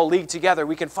 if we all league together,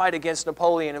 we can fight against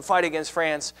Napoleon and fight against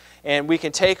France, and we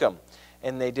can take them.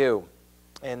 And they do.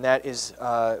 And that is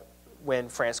when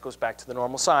France goes back to the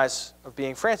normal size of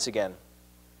being France again.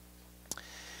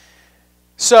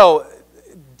 So,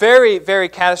 very, very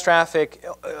catastrophic,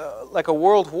 like a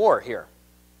world war here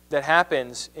that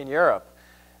happens in Europe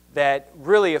that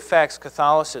really affects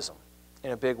Catholicism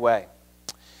in a big way.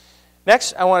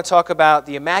 Next, I want to talk about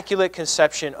the Immaculate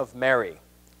Conception of Mary,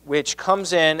 which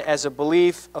comes in as a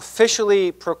belief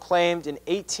officially proclaimed in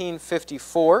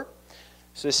 1854.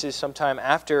 So this is sometime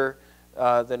after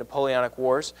the Napoleonic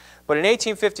Wars. But in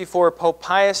 1854, Pope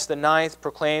Pius IX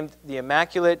proclaimed the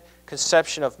Immaculate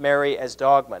Conception of Mary as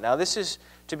dogma. Now this is,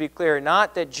 to be clear,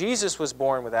 not that Jesus was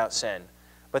born without sin,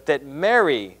 but that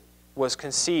Mary was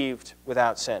conceived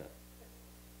without sin.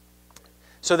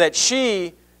 So that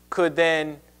she could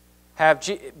then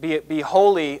be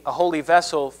holy, a holy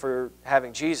vessel for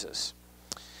having Jesus.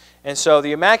 And so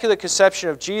the Immaculate Conception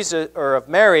of Jesus, or of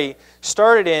Mary,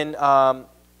 started in, well,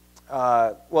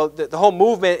 the whole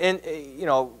movement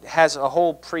has a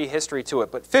whole prehistory to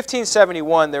it. But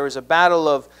 1571, there was a battle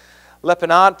of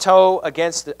Lepanto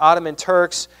against the Ottoman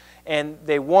Turks, and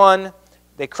they won.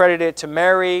 They credited it to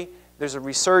Mary. There's a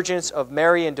resurgence of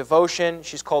Marian devotion.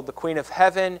 She's called the Queen of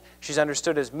Heaven. She's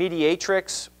understood as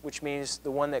mediatrix, which means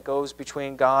the one that goes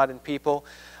between God and people.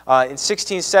 In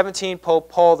 1617, Pope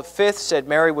Paul V said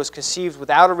Mary was conceived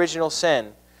without original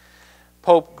sin.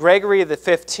 Pope Gregory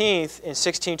XV in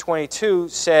 1622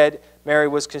 said Mary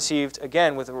was conceived,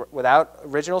 again, without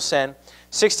original sin.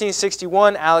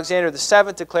 1661, Alexander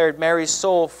VII declared Mary's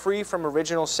soul free from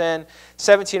original sin.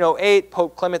 1708,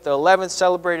 Pope Clement XI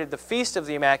celebrated the Feast of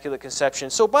the Immaculate Conception.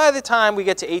 So by the time we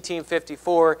get to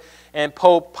 1854 and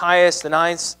Pope Pius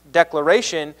IX's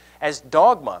declaration as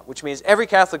dogma, which means every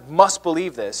Catholic must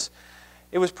believe this,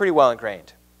 it was pretty well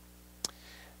ingrained.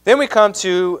 Then we come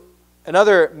to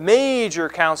another major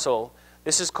council.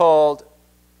 This is called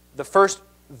the First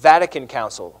Vatican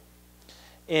Council.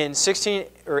 In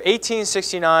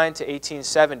 1869 to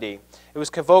 1870, it was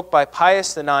convoked by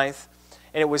Pius IX, and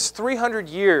it was 300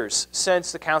 years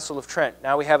since the Council of Trent.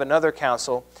 Now we have another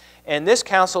council, and this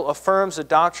council affirms the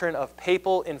doctrine of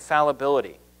papal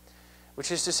infallibility,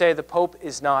 which is to say the Pope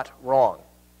is not wrong.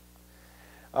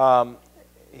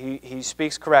 He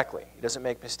speaks correctly. He doesn't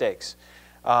make mistakes.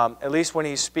 At least when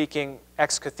he's speaking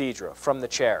ex cathedra, from the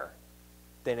chair,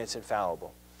 then it's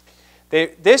infallible.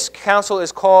 This council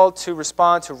is called to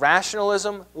respond to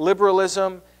rationalism,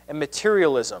 liberalism, and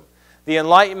materialism. The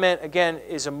Enlightenment, again,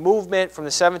 is a movement from the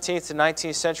 17th to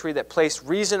 19th century that placed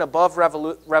reason above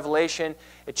revelation.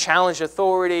 It challenged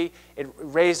authority. It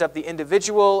raised up the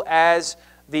individual as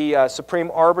the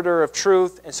supreme arbiter of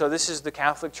truth. And so this is the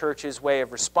Catholic Church's way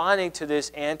of responding to this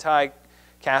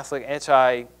anti-Catholic,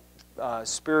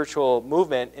 anti-spiritual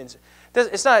movement.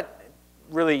 It's not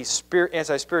really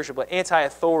anti-spiritual, but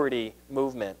anti-authority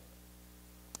movement.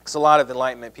 Because a lot of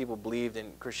Enlightenment people believed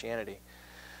in Christianity.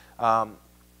 In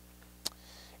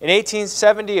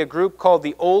 1870, a group called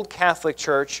the Old Catholic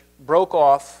Church broke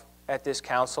off at this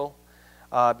council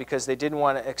because they didn't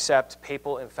want to accept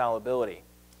papal infallibility.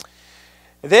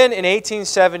 Then in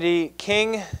 1870,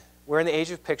 we're in the age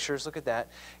of pictures, look at that,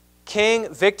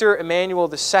 King Victor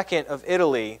Emmanuel II of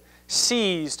Italy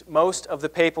seized most of the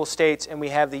papal states, and we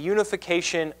have the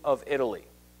unification of Italy.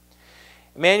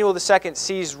 Emmanuel II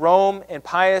seized Rome, and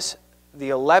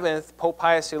Pope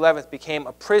Pius XI became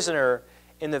a prisoner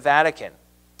in the Vatican.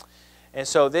 And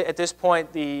so at this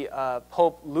point, the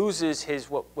Pope loses his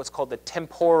what's called the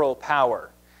temporal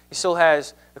power. He still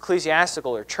has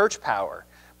ecclesiastical or church power,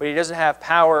 but he doesn't have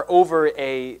power over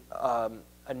a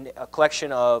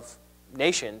collection of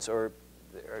nations or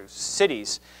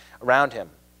cities around him.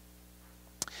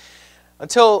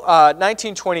 Until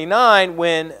 1929,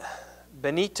 when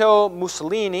Benito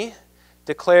Mussolini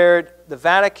declared the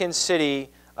Vatican City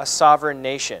a sovereign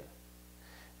nation.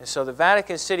 And so the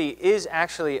Vatican City is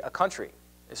actually a country.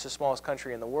 It's the smallest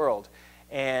country in the world.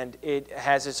 And it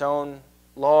has its own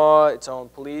law, its own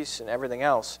police, and everything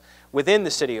else within the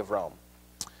city of Rome.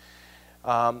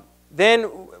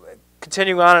 Then,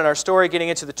 continuing on in our story, getting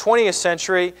into the 20th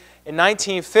century, in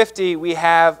 1950 we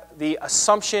have the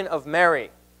Assumption of Mary.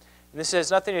 And this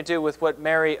has nothing to do with what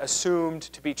Mary assumed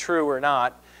to be true or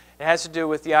not. It has to do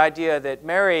with the idea that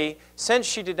Mary, since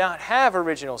she did not have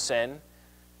original sin,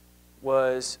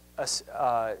 was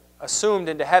assumed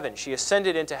into heaven. She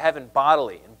ascended into heaven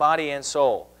bodily, in body and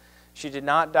soul. She did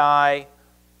not die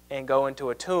and go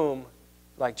into a tomb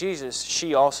like Jesus.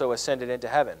 She also ascended into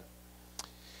heaven.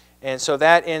 And so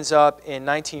that ends up in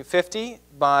 1950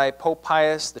 by Pope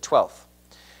Pius XII.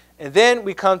 And then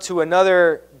we come to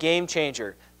another game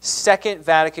changer, Second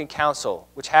Vatican Council,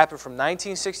 which happened from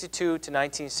 1962 to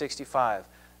 1965.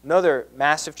 Another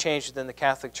massive change within the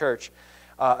Catholic Church.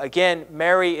 Again,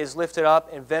 Mary is lifted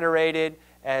up and venerated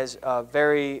as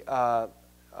very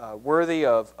worthy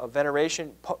of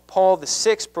veneration. Paul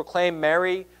VI proclaimed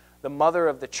Mary the mother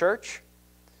of the Church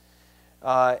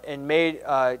and made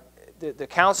the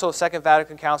council, Second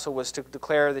Vatican Council, was to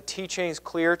declare the teachings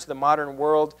clear to the modern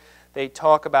world. They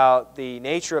talk about the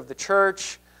nature of the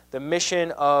Church, the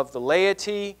mission of the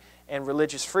laity, and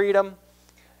religious freedom.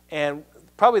 And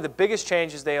probably the biggest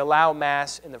change is they allow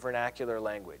Mass in the vernacular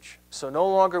language. So no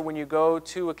longer when you go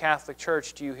to a Catholic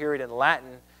church do you hear it in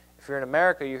Latin. If you're in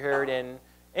America, you hear it in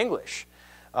English.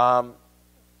 And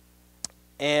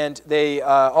they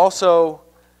also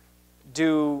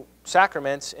do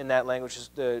sacraments in that language,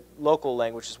 the local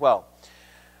language as well.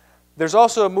 There's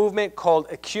also a movement called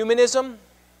ecumenism.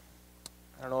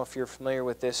 I don't know if you're familiar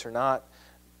with this or not,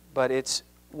 but it's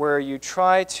where you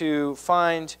try to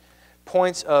find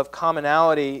points of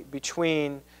commonality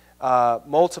between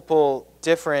multiple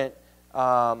different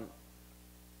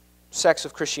sects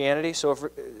of Christianity. So,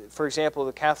 for example,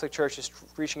 the Catholic Church is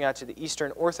reaching out to the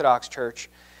Eastern Orthodox Church,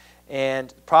 and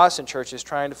the Protestant Church is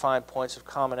trying to find points of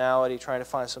commonality, trying to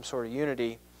find some sort of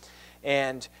unity.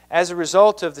 And as a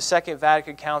result of the Second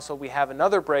Vatican Council, we have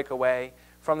another breakaway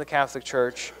from the Catholic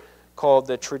Church called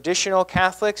the Traditional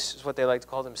Catholics, is what they like to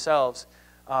call themselves.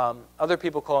 Other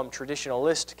people call them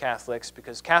Traditionalist Catholics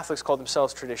because Catholics call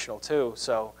themselves traditional too,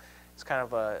 so it's kind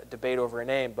of a debate over a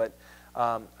name. But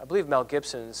I believe Mel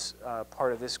Gibson's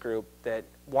part of this group that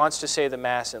wants to say the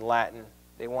Mass in Latin.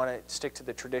 They want to stick to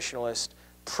the traditionalist,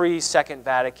 pre-Second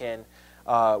Vatican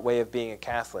way of being a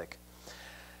Catholic.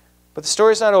 But the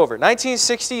story's not over.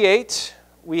 1968,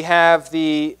 we have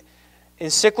the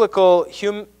encyclical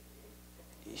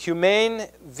Humane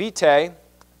Vitae,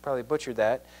 probably butchered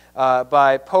that,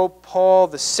 by Pope Paul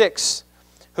VI,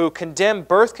 who condemned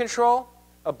birth control,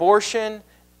 abortion,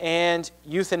 and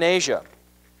euthanasia.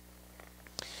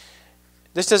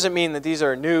 This doesn't mean that these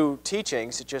are new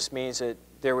teachings. It just means that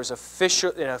there was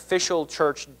an official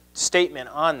church statement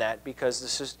on that, because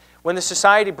this is, when the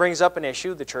society brings up an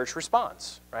issue, the church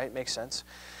responds, right? Makes sense.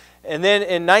 And then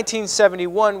in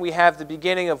 1971, we have the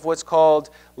beginning of what's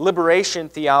called liberation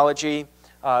theology.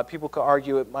 People could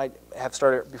argue it might have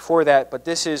started before that, but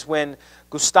this is when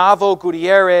Gustavo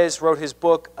Gutierrez wrote his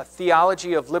book, A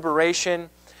Theology of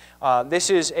Liberation. This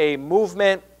is a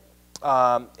movement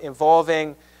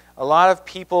involving a lot of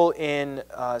people in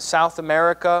South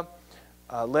America,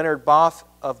 Leonard Boff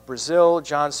of Brazil,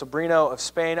 John Sobrino of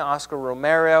Spain, Oscar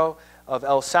Romero of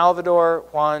El Salvador,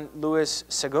 Juan Luis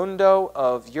II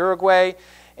of Uruguay,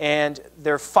 and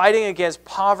they're fighting against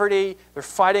poverty, they're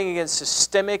fighting against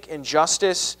systemic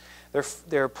injustice,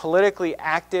 they're politically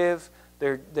active,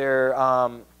 they're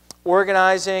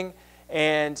organizing,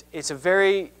 and it's a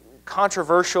very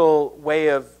controversial way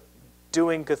of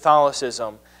doing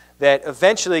Catholicism that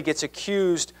eventually gets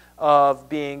accused of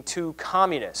being too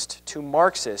communist, too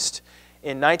Marxist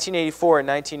in 1984 and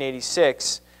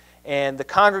 1986. And the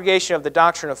Congregation of the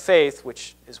Doctrine of Faith,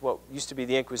 which is what used to be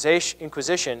the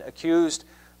Inquisition, accused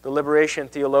the liberation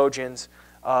theologians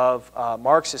of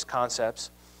Marxist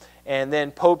concepts. And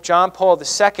then Pope John Paul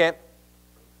II,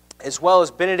 as well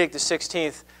as Benedict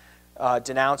XVI,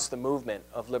 denounced the movement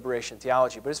of liberation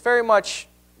theology. But it's very much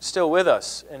still with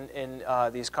us in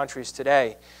these countries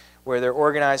today, where they're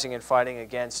organizing and fighting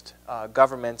against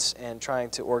governments and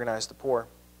trying to organize the poor.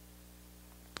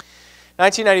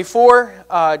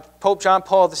 1994, Pope John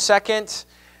Paul II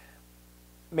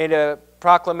made a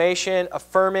proclamation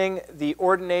affirming the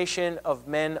ordination of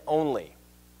men only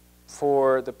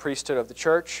for the priesthood of the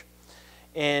church.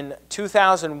 In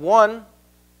 2001,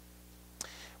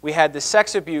 we had the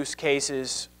sex abuse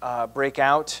cases break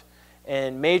out,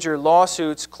 and major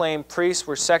lawsuits claimed priests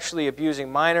were sexually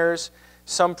abusing minors.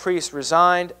 Some priests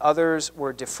resigned, others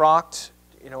were defrocked.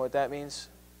 You know what that means?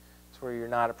 It's where you're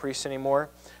not a priest anymore.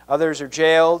 Others are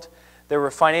jailed. There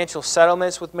were financial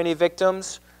settlements with many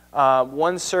victims.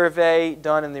 One survey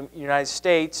done in the United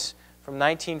States from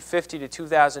 1950 to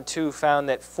 2002 found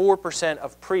that 4%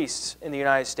 of priests in the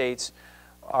United States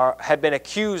had been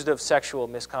accused of sexual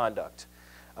misconduct.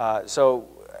 So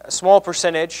a small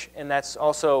percentage, and that's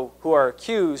also who are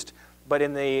accused, but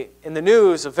in the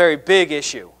news, a very big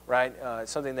issue, right?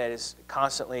 Something that is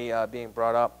constantly being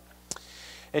brought up.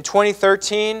 In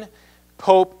 2013,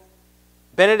 Pope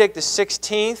Benedict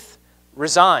XVI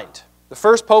resigned. The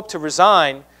first pope to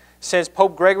resign since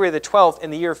Pope Gregory XII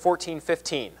in the year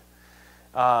 1415.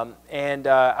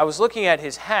 I was looking at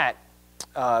his hat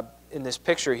in this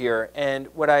picture here, and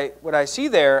what I see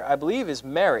there, I believe, is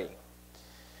Mary.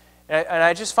 And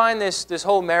I just find this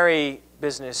whole Mary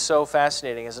business so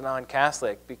fascinating as a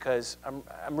non-Catholic, because I'm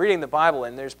reading the Bible,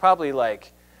 and there's probably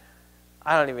like,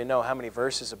 I don't even know how many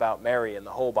verses about Mary in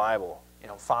the whole Bible.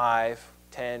 5,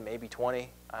 10, maybe 20.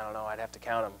 I don't know. I'd have to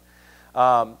count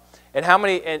them. And how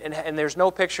many? And there's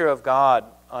no picture of God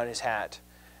on his hat,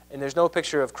 and there's no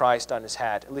picture of Christ on his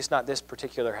hat. At least not this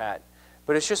particular hat.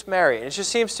 But it's just Mary, and it just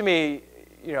seems to me,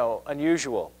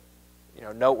 unusual,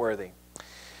 noteworthy.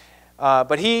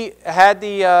 But he had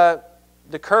the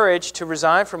courage to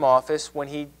resign from office when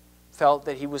he felt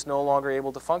that he was no longer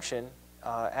able to function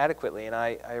adequately, and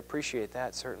I appreciate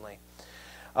that, certainly.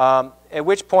 At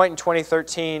which point in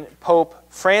 2013, Pope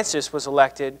Francis was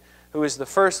elected, who is the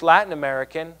first Latin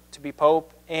American to be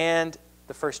Pope and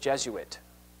the first Jesuit,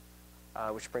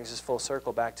 which brings us full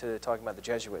circle back to talking about the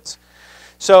Jesuits.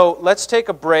 So let's take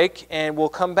a break, and we'll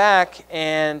come back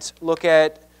and look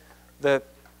at the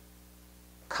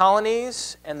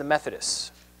colonies and the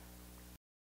Methodists.